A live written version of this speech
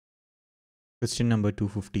Question number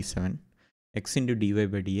 257. X into dy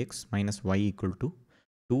by dx minus y equal to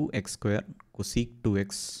 2x square cosec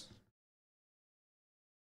 2x.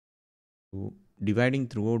 So dividing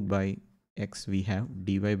throughout by x, we have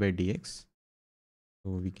dy by dx.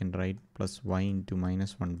 So we can write plus y into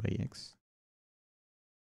minus 1 by x.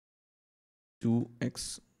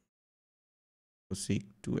 2x cosec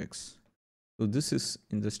 2x. So this is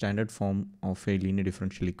in the standard form of a linear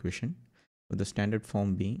differential equation, with the standard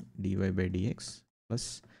form being dy by dx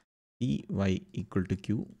plus py equal to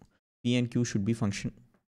q. P and q should be functions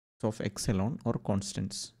of x alone or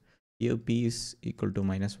constants. Here p is equal to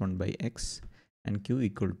minus 1 by x and q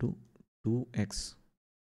equal to 2x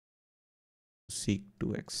cosec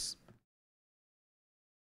 2x.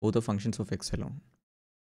 Both are functions of x alone.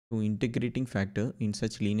 So integrating factor in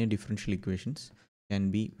such linear differential equations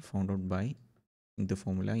can be found out by the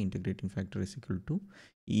formula integrating factor is equal to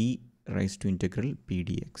e raised to integral p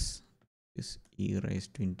dx. Is e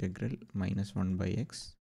raised to integral minus 1 by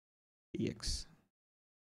x dx.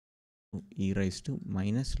 So e raised to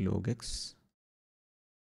minus log x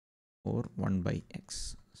or 1 by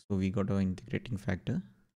x. So we got our integrating factor.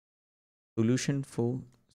 Solution for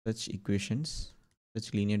such equations,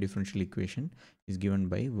 such linear differential equation, is given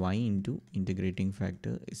by y into integrating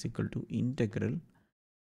factor is equal to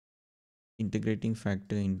integrating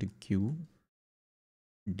factor into q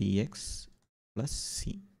dx plus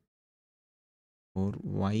c, or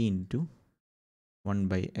y into 1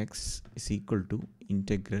 by x is equal to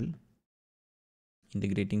integrating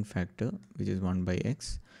factor, which is 1 by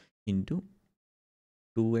x, into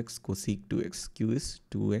 2x cosec 2x. Q is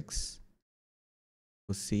 2x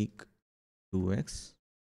cosec 2x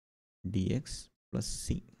dx plus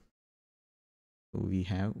c. So we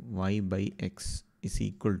have y by x is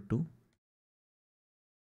equal to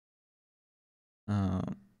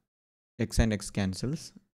x and x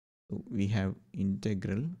cancels. So we have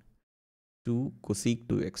integral 2 cosec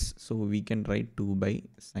 2x. So we can write 2 by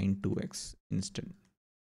sine 2x instead.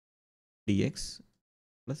 Dx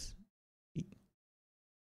plus c.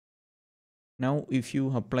 Now if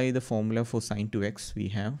you apply the formula for sine 2x, we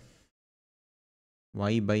have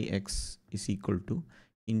y by x is equal to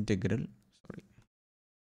integral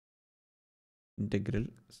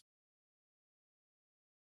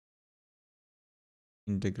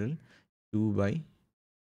 2 by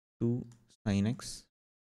 2 sin x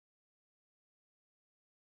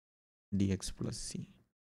dx plus c.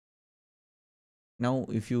 Now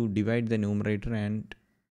if you divide the numerator and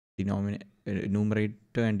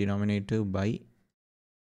denominator by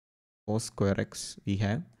cos square x, we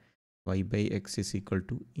have y by x is equal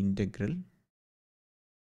to integral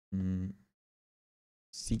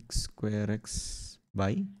sec square x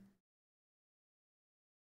by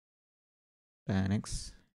tan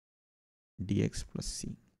x dx plus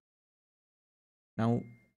c. Now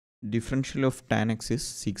differential of tan x is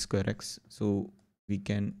sec square x, so we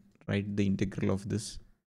can write the integral of this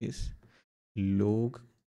is log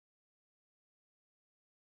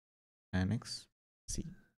tan x c.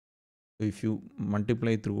 So if you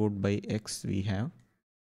multiply throughout by x, we have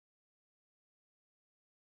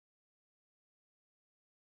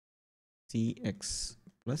cx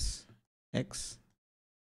plus x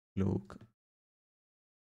log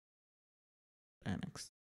tan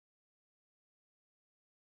x.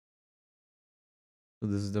 So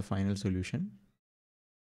this is the final solution.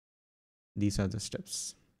 These are the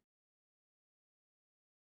steps.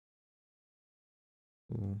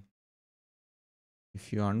 So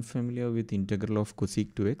if you are unfamiliar with integral of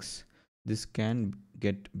cosec 2x, this can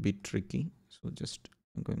get a bit tricky. So just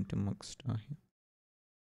I'm going to mark star here.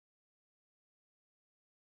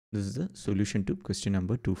 This is the solution to question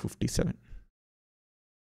number 257.